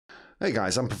Hey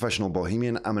guys, I'm Professional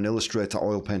Bohemian. I'm an illustrator,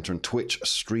 oil painter, and Twitch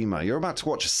streamer. You're about to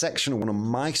watch a section of one of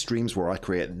my streams where I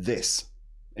create this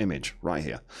image right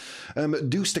here.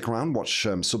 Do stick around, watch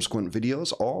subsequent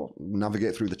videos, or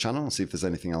navigate through the channel and see if there's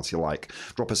anything else you like.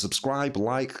 Drop a subscribe,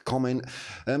 like, comment.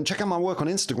 Check out my work on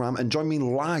Instagram and join me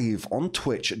live on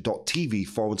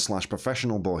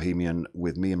twitch.tv/Professional Bohemian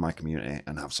with me and my community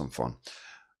and have some fun.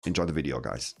 Enjoy the video,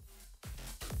 guys.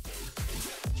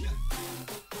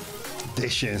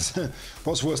 Dishes.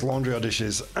 What's worse, laundry or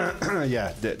dishes?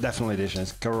 Yeah, definitely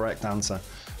dishes. Correct answer.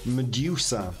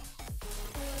 Medusa.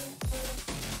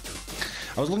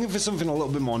 I was looking for something a little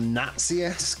bit more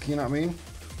Nazi-esque, you know what I mean?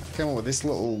 I came up with this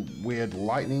little weird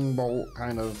lightning bolt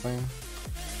kind of thing.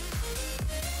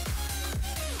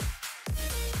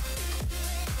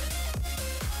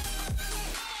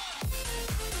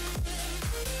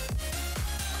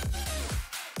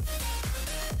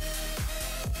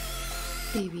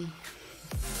 Baby.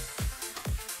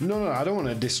 No, I don't want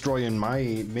to destroy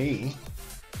me.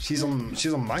 She's on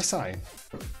my side.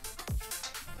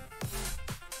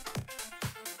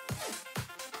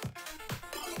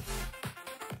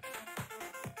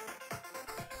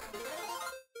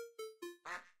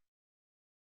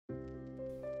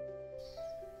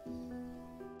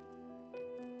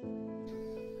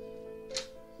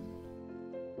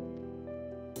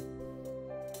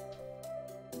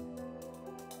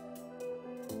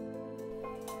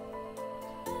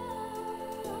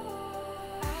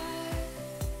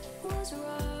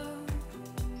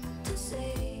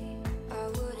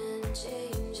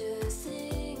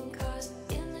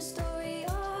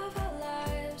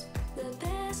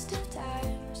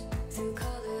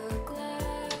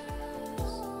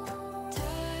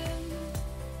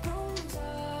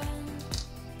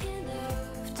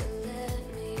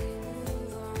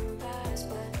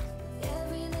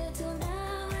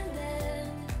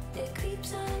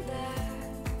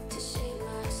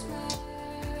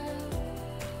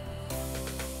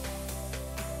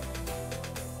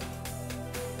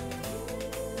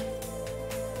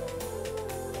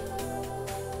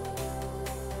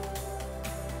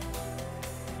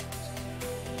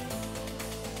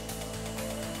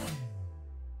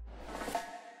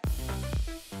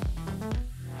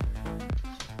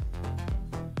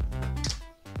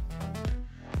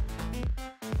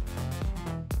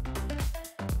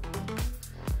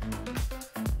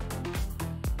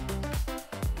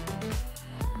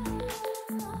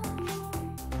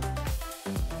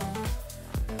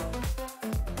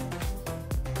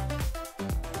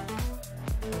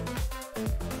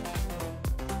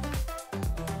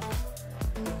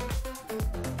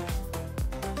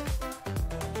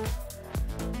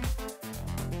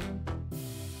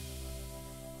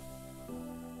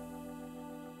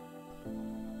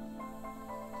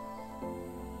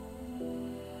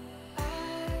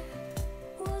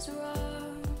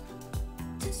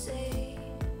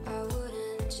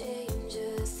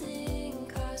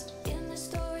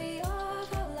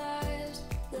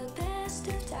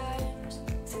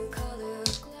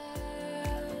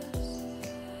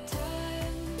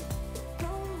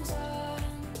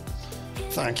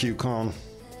 Thank you, Con.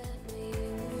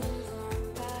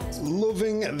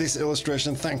 Loving this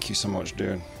illustration. Thank you so much,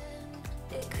 dude.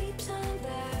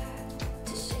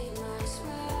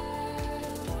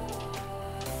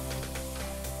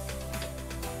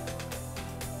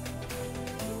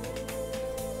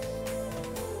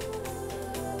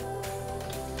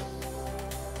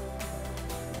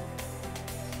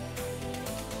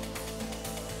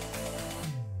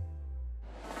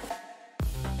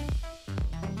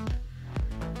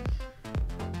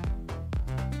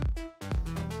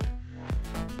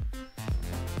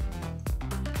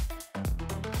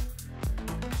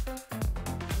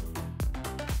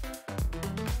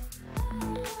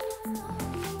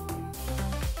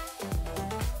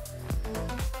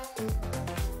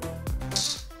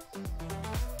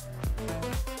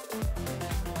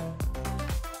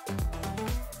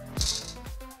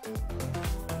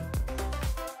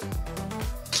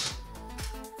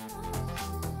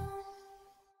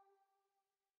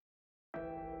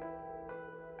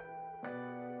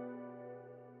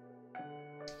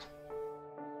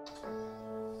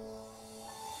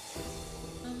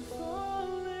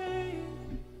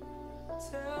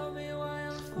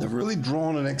 They've really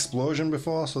drawn an explosion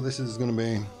before, so this is going to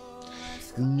be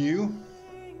new.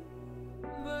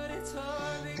 I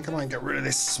think I might get rid of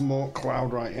this smoke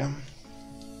cloud right here.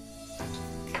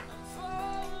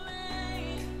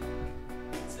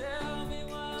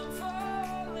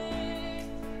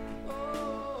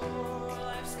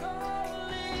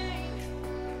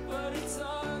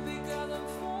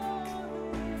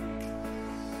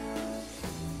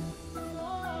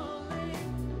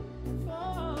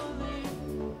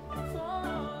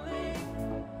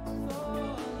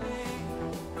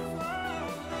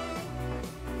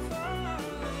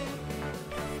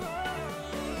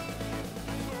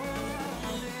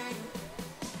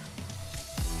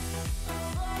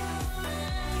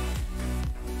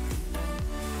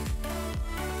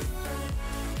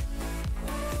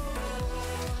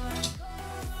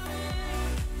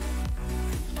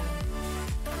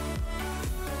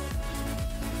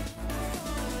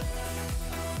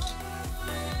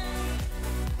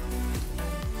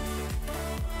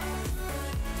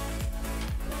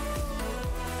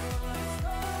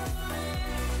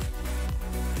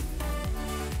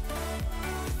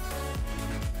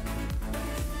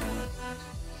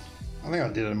 think I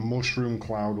did a mushroom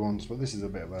cloud once, but this is a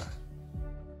bit of a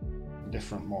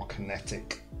different, more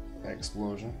kinetic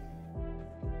explosion.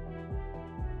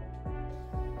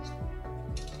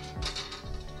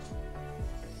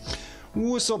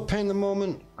 What's up, Pain the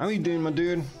Moment? How you doing, my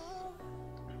dude?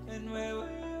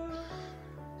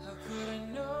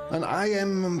 An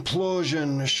IM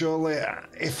implosion, surely,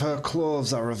 if her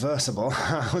clothes are reversible.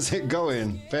 How's it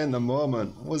going? Pain the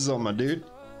Moment. What's up, my dude?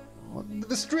 What,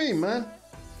 the stream, man.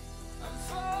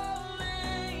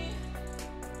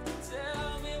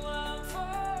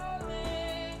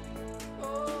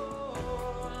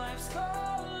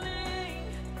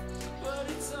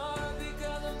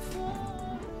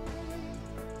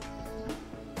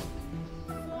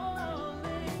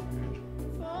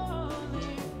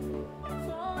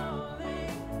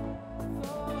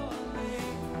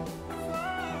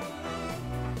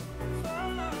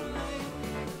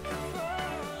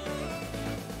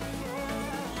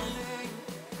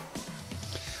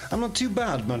 I'm not too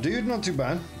bad, my dude, not too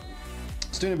bad.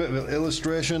 Just doing a bit of an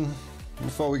illustration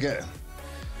before we get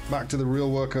back to the real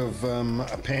work of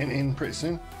a painting pretty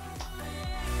soon.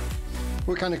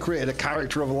 We kind of created a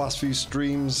character over the last few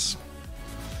streams.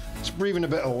 Just breathing a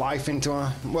bit of life into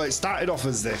her. Well, it started off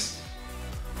as this,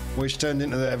 which turned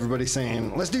into everybody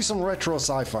saying, let's do some retro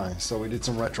sci-fi. So we did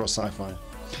some retro sci-fi.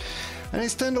 And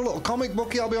it's turned a little comic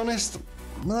booky, I'll be honest.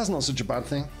 But that's not such a bad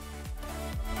thing.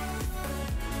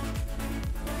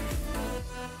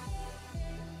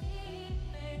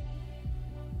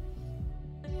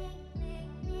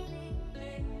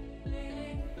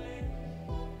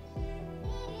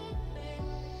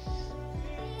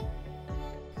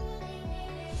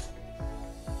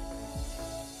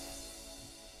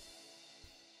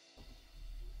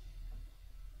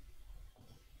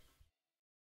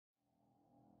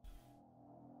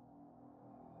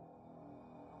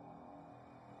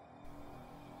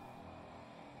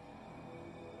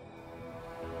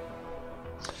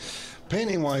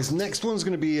 Painting wise, next one's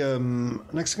going to be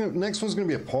next one's going to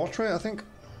be a portrait, I think.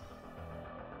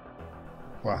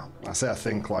 Well, I say I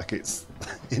think like it's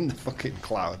in the fucking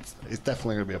clouds. It's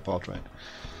definitely going to be a portrait.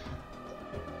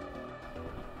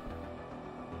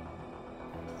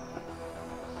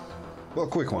 Well, a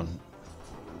quick one.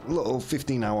 A little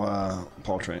 15-hour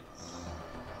portrait.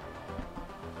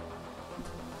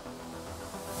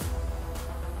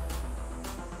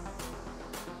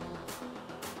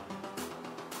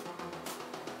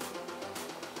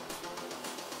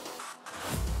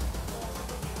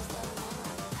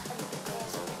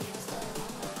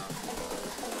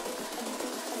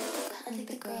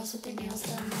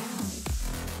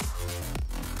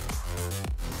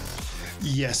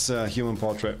 Yes, human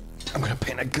portrait. I'm gonna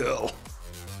paint a girl.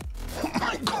 Oh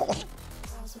my god.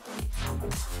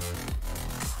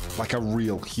 Like a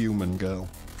real human girl.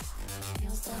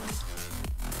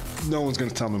 No one's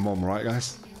gonna tell me mom, right,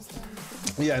 guys?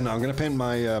 Yeah, no, I'm gonna paint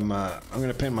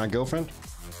my girlfriend.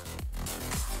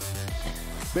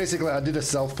 Basically, I did a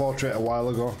self-portrait a while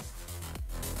ago,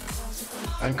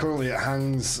 and currently it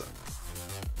hangs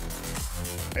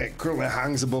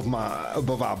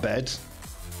above our bed.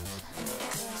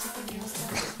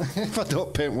 If I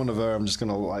don't paint one of her, I'm just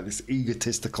gonna look like this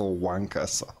egotistical wanker.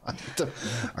 So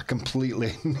I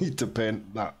completely need to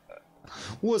paint that.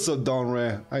 What's up, Don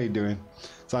Ray? How you doing?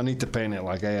 So I need to paint it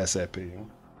like ASAP. You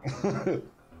know?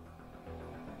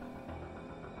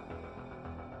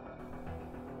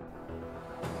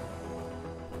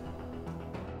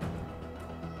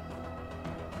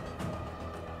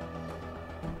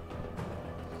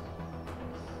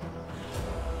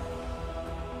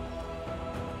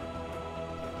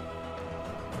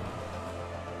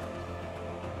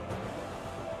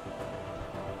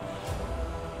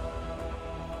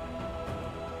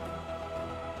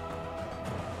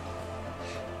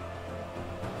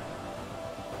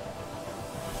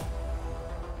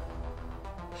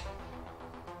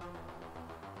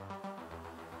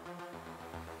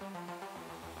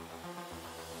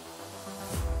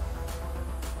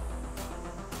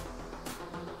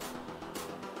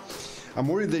 I'm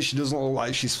worried that she doesn't look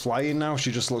like she's flying now.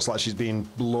 She just looks like she's being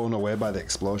blown away by the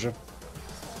explosion.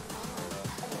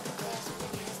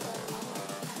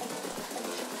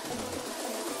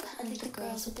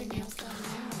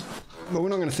 But we're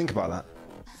not going to think about that.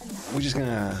 We're just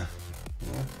going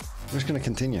to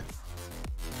continue.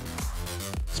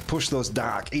 Let's push those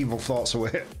dark, evil thoughts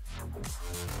away.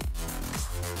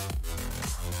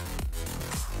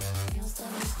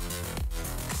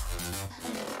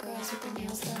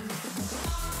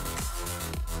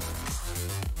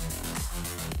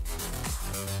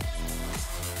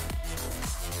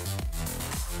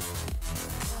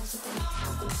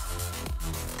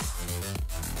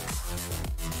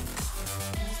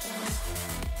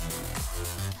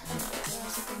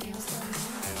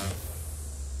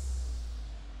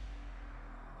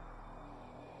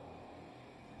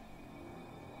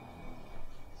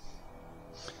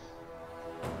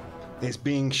 It's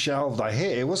being shelved. I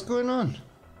hate it. What's going on?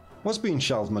 What's being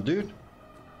shelved, my dude?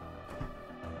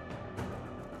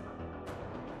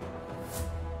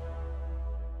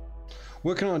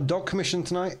 Working on a dog commission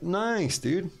tonight? Nice,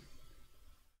 dude.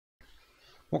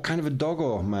 What kind of a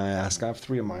doggo, may I ask? I have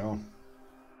 3 of my own.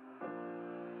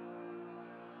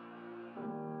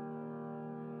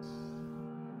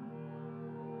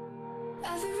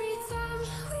 Every time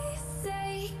we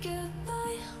say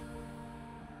goodbye,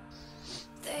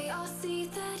 they all see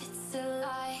that it's a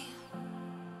lie.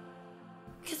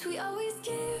 'Cause we always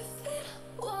give it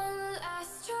one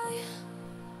last try.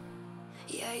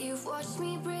 Yeah, you've watched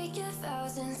me break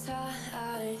 1,000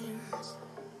 times.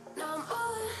 Now I'm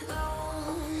all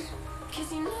alone,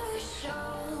 'cause you never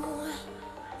show.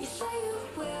 You say you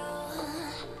will,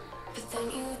 but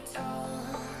then you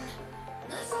don't.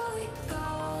 That's how it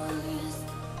goes.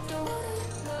 Don't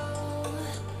wanna know.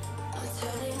 I'm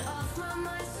turning off my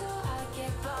mind so I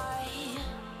get by.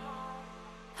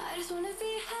 I just wanna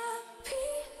be happy,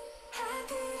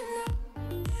 happy tonight.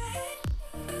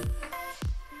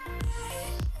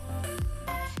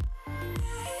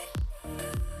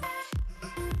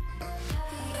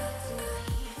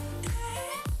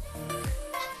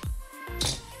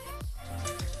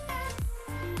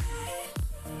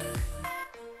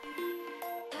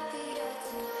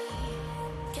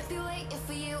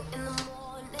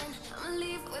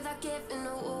 Giving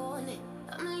a warning,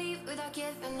 I'ma leave without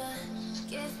giving a.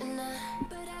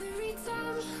 But every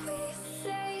time we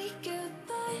say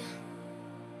goodbye,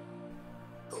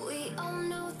 we all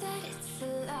know that it's a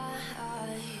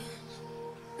lie.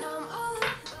 Now I'm all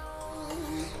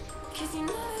alone, 'cause you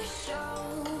never show.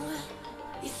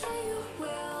 You say you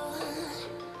will,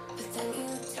 but then you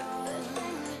don't.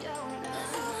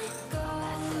 That's how it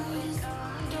goes.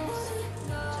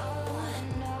 Don't wanna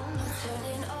know. I'm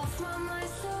turning off my mind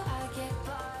so I get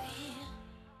by.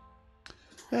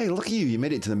 Hey, look at you. You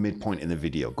made it to the midpoint in the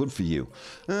video. Good for you.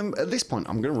 At this point,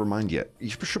 I'm going to remind you, you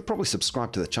should probably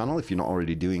subscribe to the channel if you're not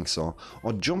already doing so,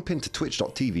 or jump into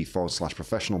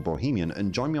twitch.tv/professionalbohemian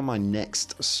and join me on my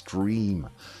next stream.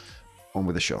 On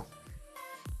with the show.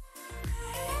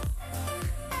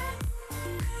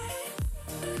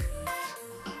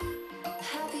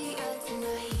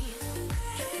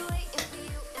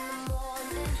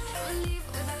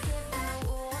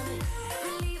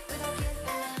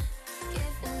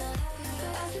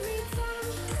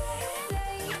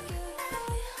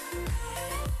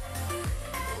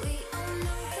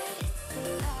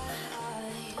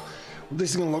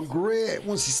 This is going to look great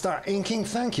once you start inking.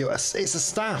 Thank you. It's a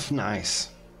staff. Nice.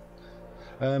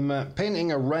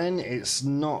 Painting a wren, it's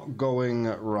not going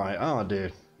right. Oh,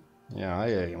 dude. Yeah, I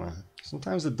hear you, man.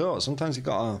 Sometimes they don't. Sometimes you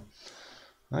gotta...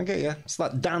 I get you. It's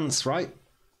that dance, right?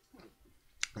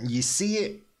 You see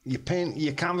it, you paint,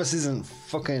 your canvas isn't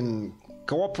fucking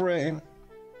cooperating.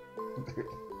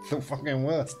 The fucking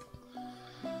worst.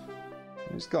 You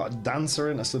just got a dancer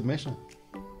in a submission.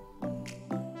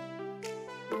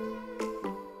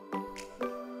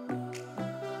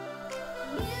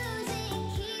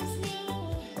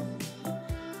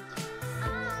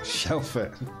 Shelf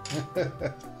it.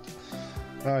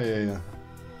 Oh yeah.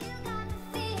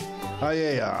 Oh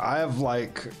yeah. I have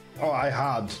like, I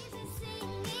had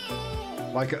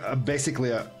like basically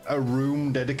a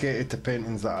room dedicated to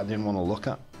paintings that I didn't want to look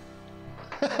at.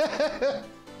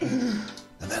 And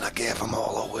then I gave them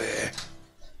all away.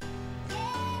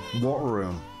 What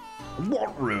room?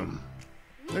 What room?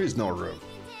 There is no room.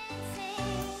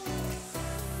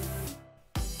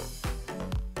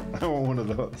 I want one of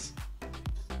those.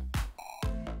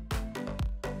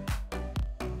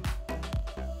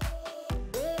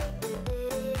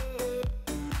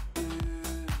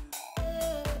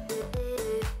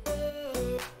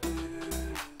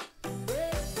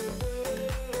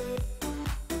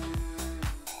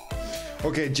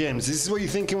 Okay, James, this is what you're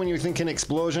thinking when you're thinking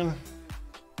explosion?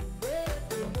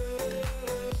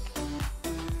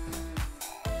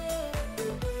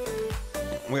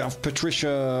 We have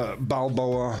Patricia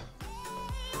Balboa.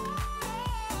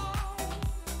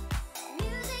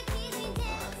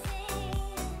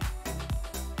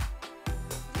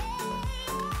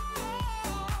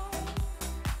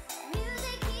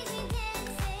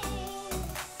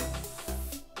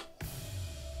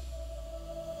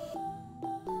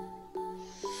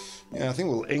 Yeah, I think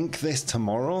we'll ink this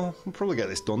tomorrow. We'll probably get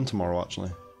this done tomorrow, actually.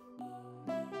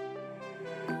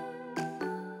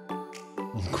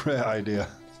 Great idea.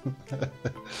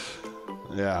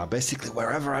 Yeah, basically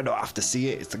wherever I don't have to see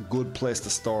it, it's a good place to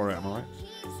store it, am I right?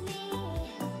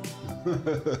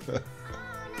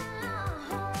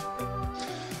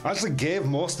 I actually gave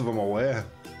most of them away.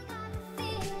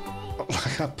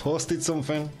 Like I posted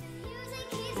something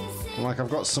I'm like, I've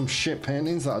got some shit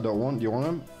paintings that I don't want. Do you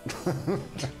want them?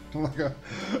 Like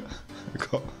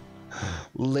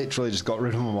literally just got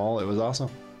rid of them all. It was awesome.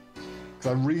 Because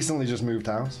I recently just moved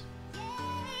house.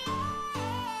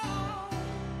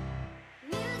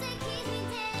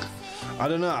 I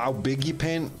don't know how big you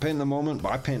paint at the moment,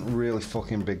 but I paint really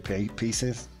fucking big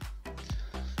pieces.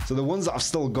 So the ones that I've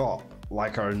still got,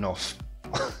 like, are enough.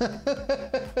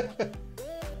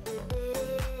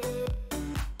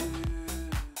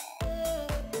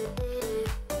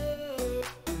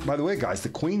 By the way, guys, the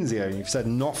Queen's here. You've said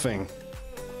nothing.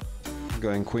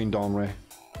 Going Queen Dawn Ray.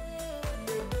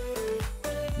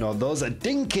 No, those are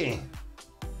dinky.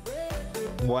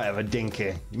 Whatever,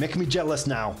 dinky. You're making me jealous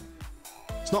now.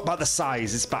 It's not about the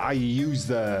size, it's about how you use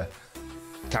the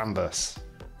canvas.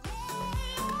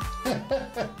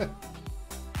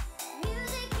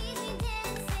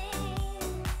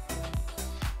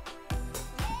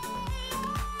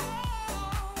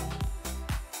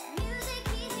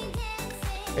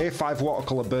 A5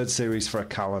 watercolor bird series for a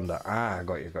calendar. Ah,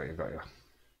 got you.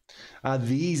 Ah,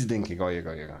 these dinky. Got you.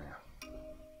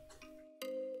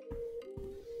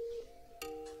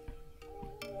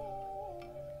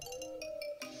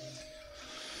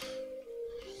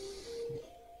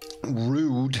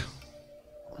 Rude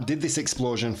did this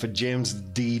explosion for James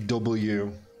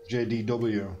JDW.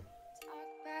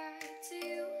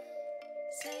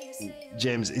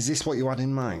 James, is this what you had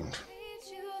in mind?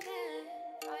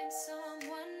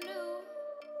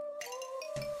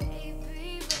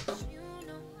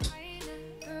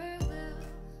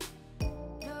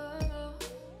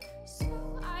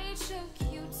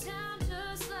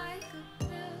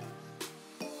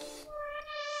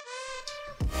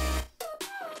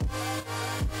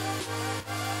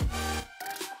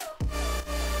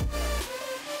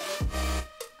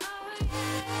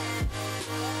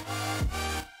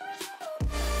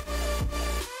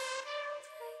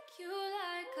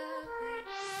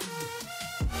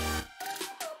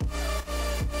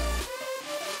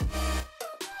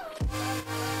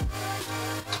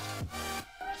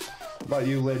 About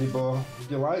you, Lady Bo,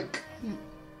 do you like?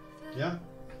 Yeah?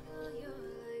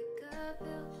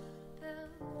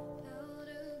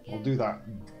 I'll do that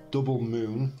double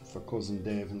moon for Cousin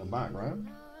Dave in the background.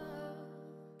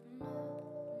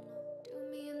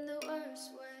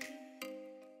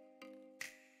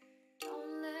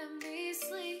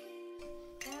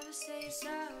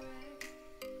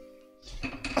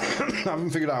 I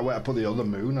haven't figured out where to put the other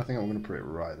moon. I think I'm going to put it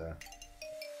right there.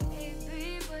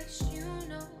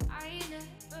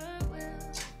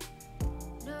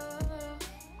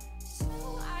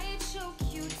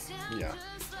 Yeah.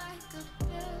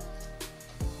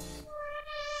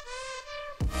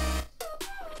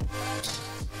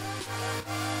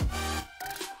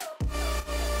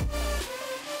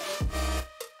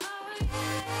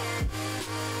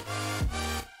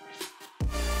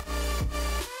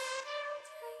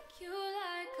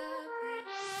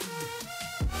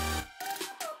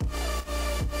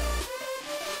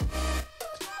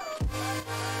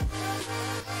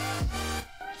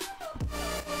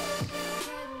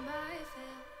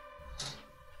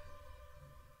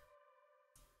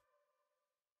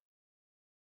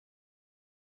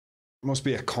 Must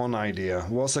be a con idea.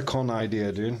 What's a con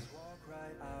idea, dude?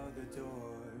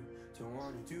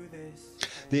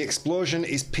 The explosion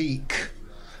is peak.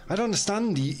 I don't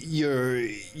understand your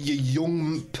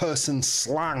young person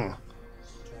slang.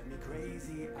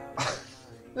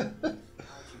 I'm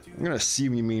gonna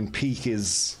assume you mean peak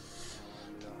is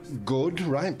good,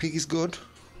 right? Peak is good.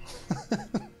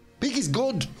 Peak is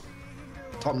good.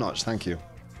 Top notch, thank you.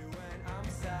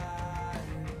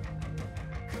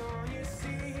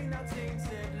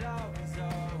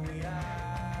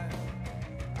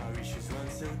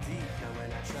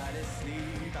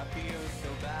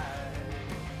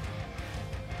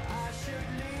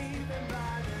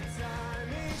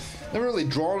 Never really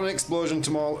drawn an explosion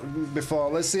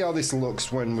before. Let's see how this looks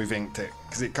when we've inked it,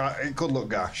 because it could look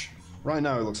gash. Right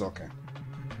now it looks okay.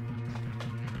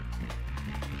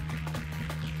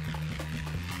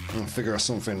 I'll figure out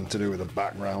something to do with the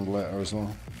background later as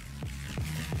well.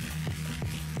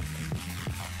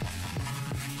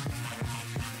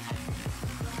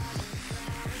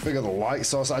 Figure the light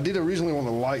source. I did originally want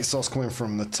the light source coming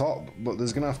from the top, but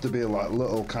there's gonna have to be a like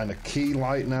little kind of key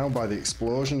light now by the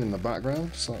explosion in the background,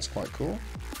 so that's quite cool.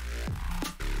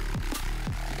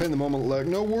 In the moment, look,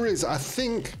 no worries. I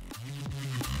think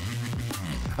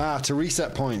to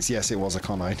reset points. Yes, it was a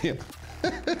con idea.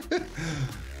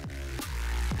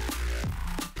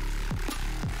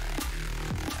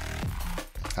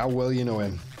 How well you know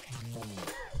him.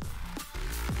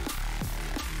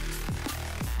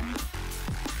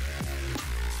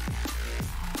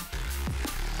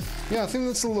 Yeah, I think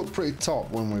this will look pretty top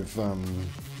when we've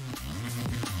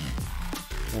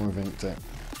inked it.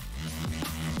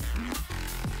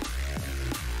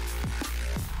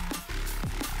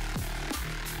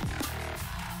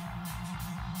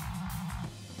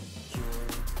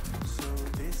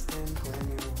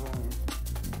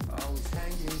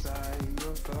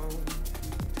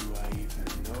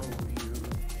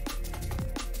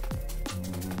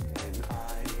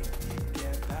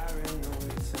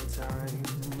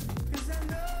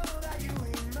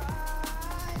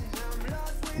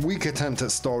 Weak attempt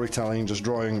at storytelling, just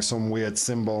drawing some weird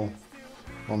symbol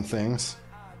on things.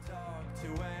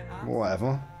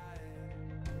 Whatever.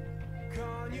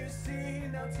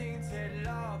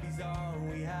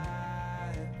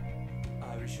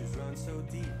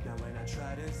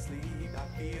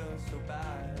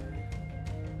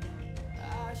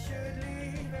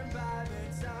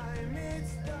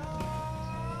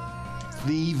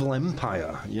 The evil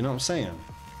empire, you know what I'm saying?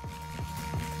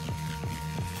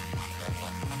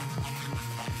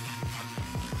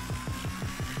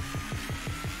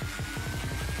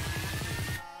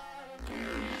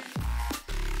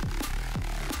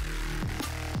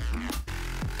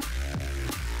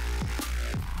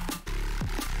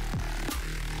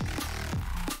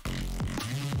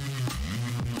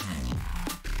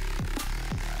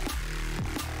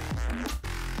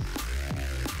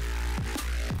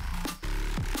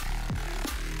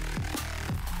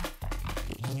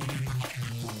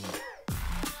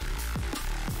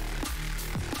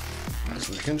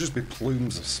 It can just be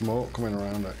plumes of smoke coming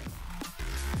around it.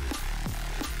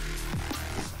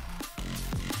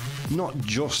 Not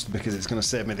just because it's going to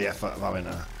save me the effort of having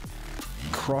a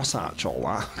cross hatch all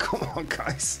that. Come on,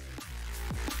 guys.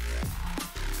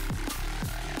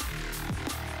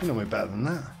 You know me better than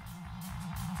that.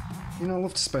 You know, I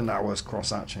love to spend hours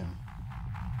cross hatching.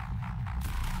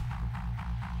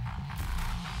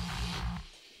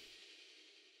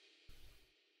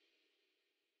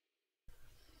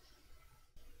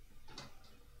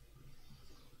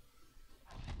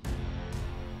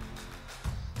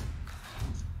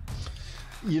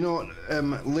 You know,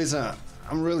 Liza,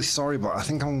 I'm really sorry, but I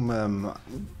think I'll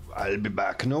be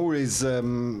back. No worries, Pay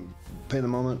the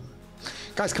Moment.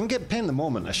 Guys, can we get Pay the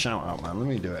Moment a shout out, man? Let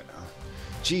me do it.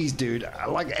 Jeez, dude,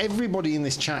 like everybody in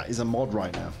this chat is a mod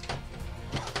right now.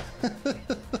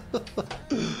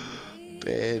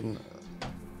 Pay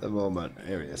the Moment,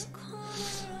 here he is.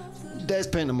 There's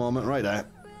Pay the Moment right there.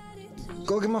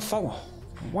 Go give him a follow.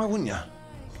 Why wouldn't you?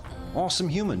 Awesome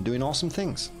human doing awesome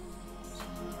things.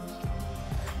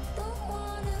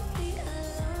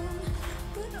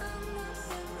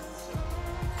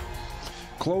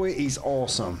 Chloe is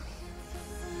awesome.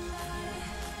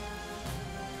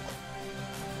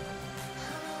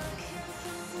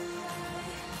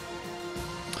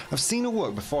 I've seen her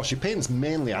work before. She paints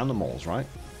mainly animals, right?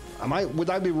 Would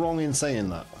I be wrong in saying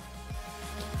that?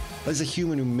 There's a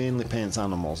human who mainly paints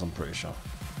animals, I'm pretty sure.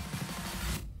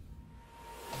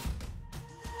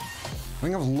 I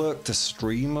think I've lurked a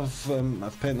stream of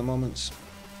Paint the Moments.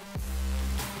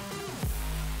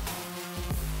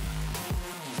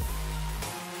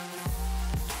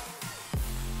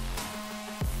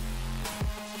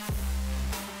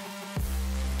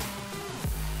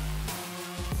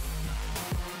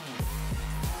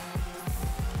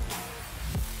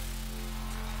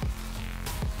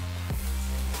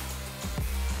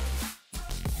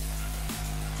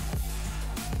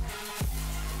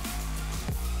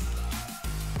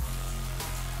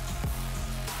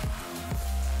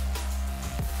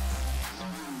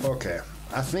 Okay,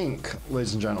 I think,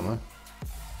 ladies and gentlemen,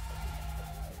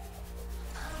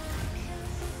 I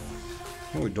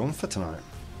think we're done for tonight.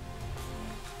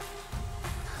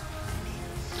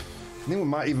 I think we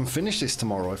might even finish this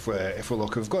tomorrow if we're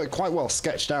lucky. We've got it quite well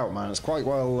sketched out, man. It's quite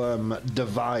well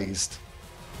devised.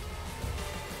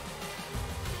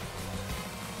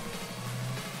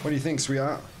 What do you think,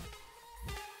 sweetheart?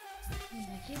 I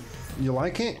like it. You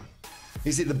like it?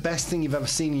 Is it the best thing you've ever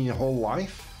seen in your whole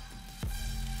life?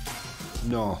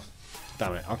 No.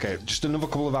 Damn it. Okay, just another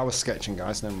couple of hours sketching,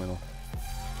 guys, then we'll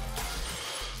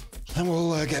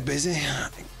get busy.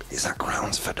 Is that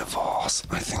grounds for divorce?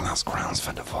 I think that's grounds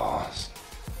for divorce.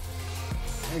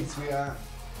 Hey, sweetheart.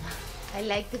 I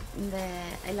like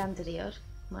el anterior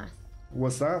más.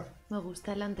 What's that? Me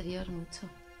gusta el anterior mucho.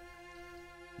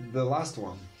 The last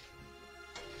one.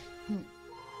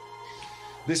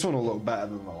 This one will look better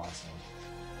than the last one.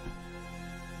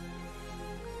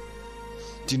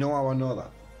 Do you know how I know that?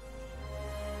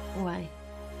 Why?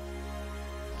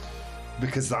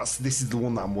 Because this is the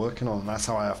one that I'm working on, and that's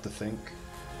how I have to think.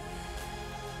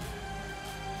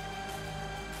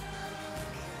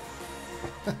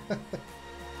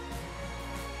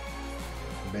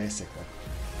 Basically.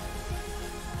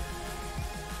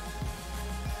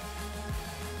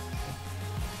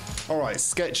 Alright,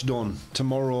 sketch done.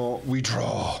 Tomorrow we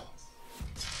draw.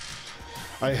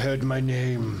 I heard my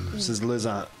name, says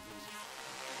Lizard.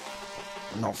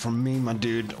 Not from me, my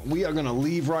dude. We are gonna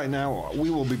leave right now. We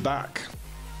will be back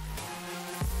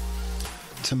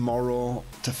tomorrow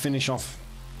to finish off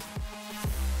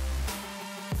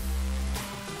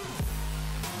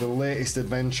the latest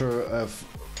adventure of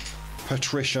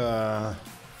Patricia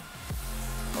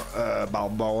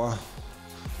Balboa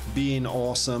being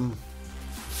awesome,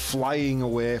 flying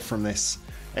away from this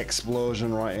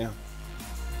explosion right here.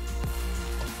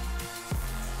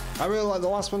 I really like the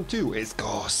last one too. It's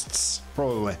ghosts,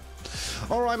 probably.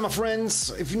 All right, my friends,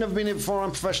 if you've never been here before,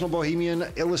 I'm Professional Bohemian,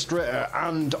 illustrator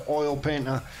and oil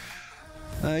painter.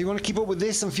 You want to keep up with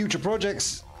this and future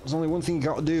projects? There's only one thing you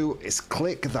got to do, is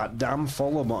click that damn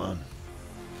follow button.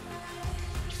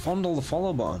 Fondle the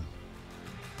follow button.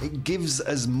 It gives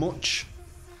as much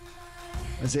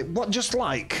as it, what, just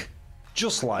like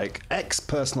X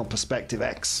Personal Perspective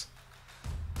X.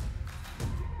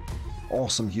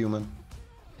 Awesome human.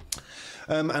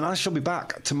 And I shall be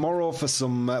back tomorrow for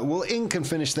some, we'll ink and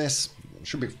finish this.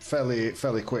 Should be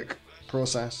fairly quick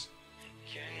process.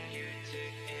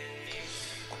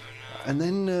 And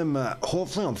then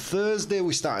hopefully on Thursday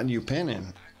we start a new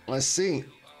painting. Let's see.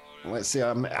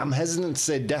 I'm hesitant to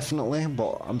say definitely,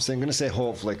 but I'm going to say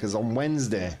hopefully, because on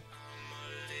Wednesday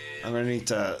I'm going to need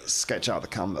to sketch out the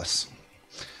canvas.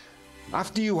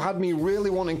 After you had me really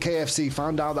wanting KFC,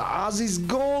 found out that ours is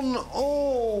gone.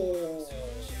 Oh!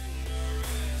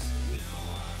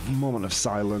 Moment of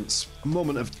silence. A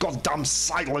moment of goddamn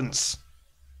silence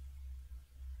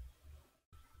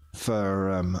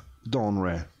for Dawn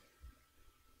Ray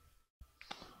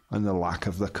and the lack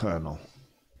of the Colonel.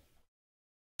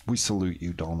 We salute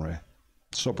you, Dawn Ray.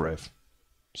 So brave.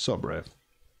 So brave.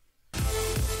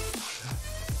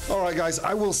 Alright guys,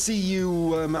 I will see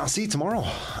you, I'll see you tomorrow.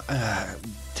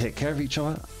 Take care of each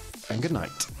other and good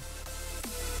night.